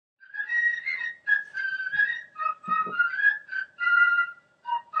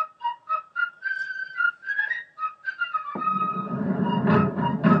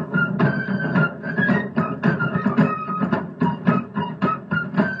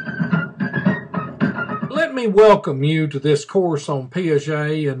me welcome you to this course on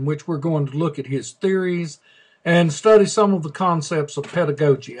Piaget, in which we're going to look at his theories and study some of the concepts of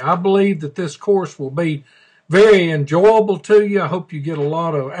pedagogy. I believe that this course will be very enjoyable to you. I hope you get a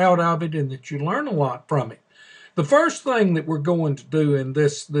lot out of it and that you learn a lot from it. The first thing that we're going to do in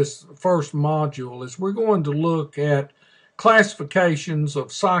this first module is we're going to look at classifications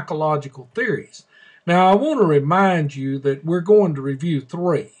of psychological theories. Now, I want to remind you that we're going to review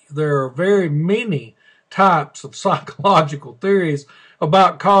three. There are very many types of psychological theories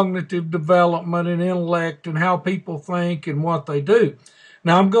about cognitive development and intellect and how people think and what they do.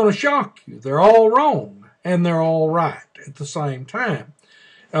 Now, I'm going to shock you. They're all wrong and they're all right at the same time.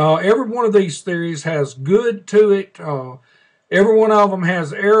 Every one of these theories has good to it. Every one of them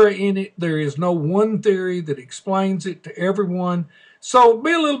has error in it. There is no one theory that explains it to everyone. So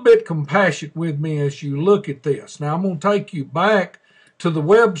be a little bit compassionate with me as you look at this. Now, I'm going to take you back to the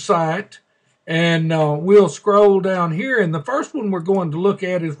website, and we'll scroll down here. And the first one we're going to look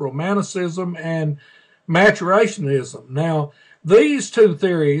at is Romanticism and Maturationism. Now, these two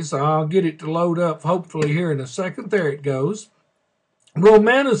theories, I'll get it to load up hopefully here in a second. There it goes.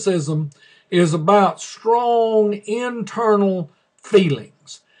 Romanticism is about strong internal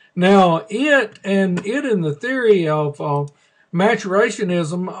feelings. Now, it and the theory of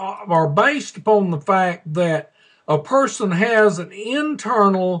maturationism are based upon the fact that a person has an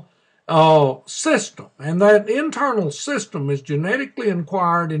internal system, and that internal system is genetically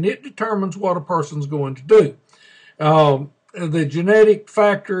acquired, and it determines what a person's going to do. The genetic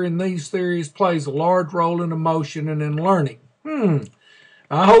factor in these theories plays a large role in emotion and in learning.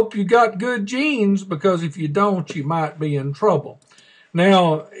 I hope you got good genes, because if you don't, you might be in trouble.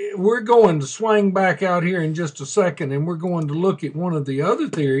 Now, we're going to swing back out here in just a second, and we're going to look at one of the other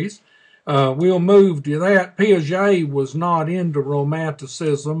theories. We'll move to that. Piaget was not into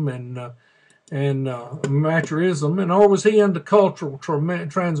romanticism and maturism, and nor was he into cultural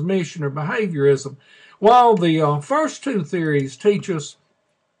transmission or behaviorism. While the first two theories teach us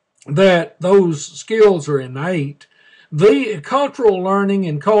that those skills are innate, the cultural learning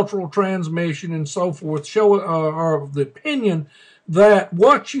and cultural transmission and so forth are of the opinion that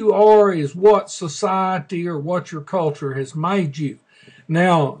what you are is what society or what your culture has made you.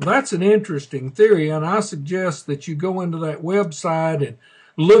 Now, that's an interesting theory, and I suggest that you go into that website and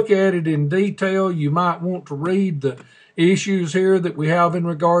look at it in detail. You might want to read the issues here that we have in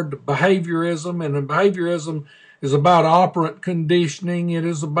regard to behaviorism, and behaviorism is about operant conditioning. It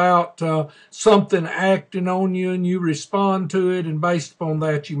is about something acting on you and you respond to it, and based upon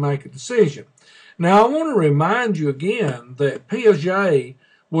that you make a decision. Now, I want to remind you again that Piaget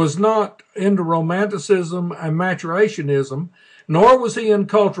was not into romanticism and maturationism, nor was he in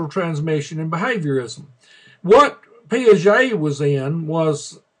cultural transmission and behaviorism. What Piaget was in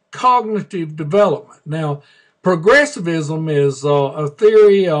was cognitive development. Now, progressivism is a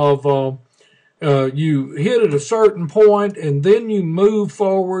theory of you hit at a certain point and then you move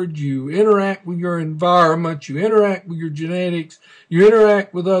forward, you interact with your environment, you interact with your genetics, you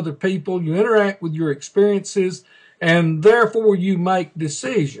interact with other people, you interact with your experiences, and therefore you make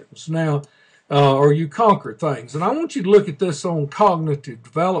decisions. Now, or you conquer things. And I want you to look at this on cognitive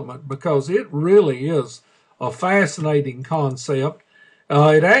development, because it really is a fascinating concept.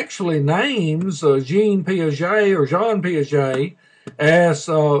 It actually names Jean Piaget as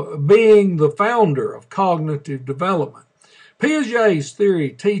being the founder of cognitive development. Piaget's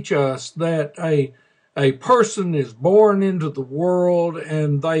theory teaches us that a person is born into the world,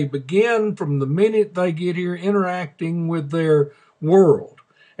 and they begin from the minute they get here interacting with their world.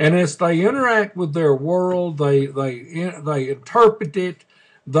 And as they interact with their world, they interpret it,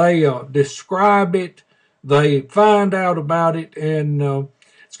 they describe it, they find out about it, and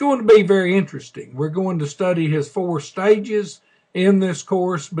it's going to be very interesting. We're going to study his 4 stages in this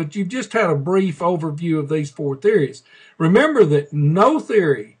course, but you've just had a brief overview of these 4 theories. Remember that no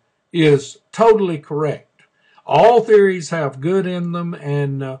theory is totally correct. All theories have good in them,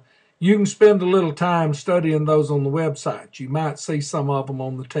 and you can spend a little time studying those on the website. You might see some of them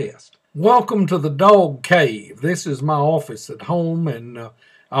on the test. Welcome to the dog cave. This is my office at home, and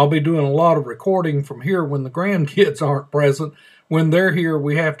I'll be doing a lot of recording from here when the grandkids aren't present. When they're here,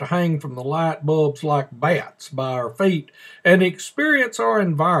 we have to hang from the light bulbs like bats by our feet and experience our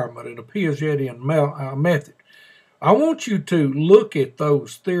environment in a Piagetian method. I want you to look at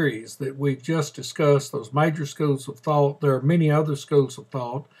those theories that we've just discussed, those major schools of thought. There are many other schools of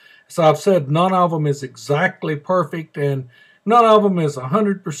thought. As I've said, none of them is exactly perfect, and none of them is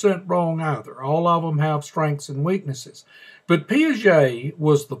 100% wrong either. All of them have strengths and weaknesses. But Piaget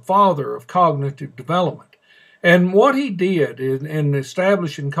was the father of cognitive development. And what he did in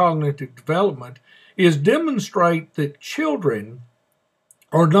establishing cognitive development is demonstrate that children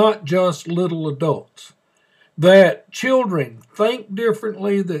are not just little adults, that children think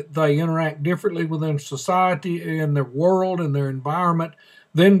differently, that they interact differently within society and their world and their environment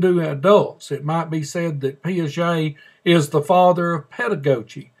than do adults. It might be said that Piaget is the father of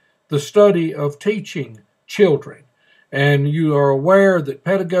pedagogy, the study of teaching children. And you are aware that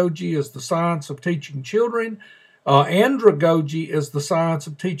pedagogy is the science of teaching children. Andragogy is the science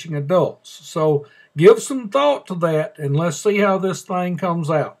of teaching adults. So give some thought to that, and let's see how this thing comes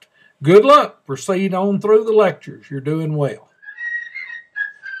out. Good luck. Proceed on through the lectures. You're doing well.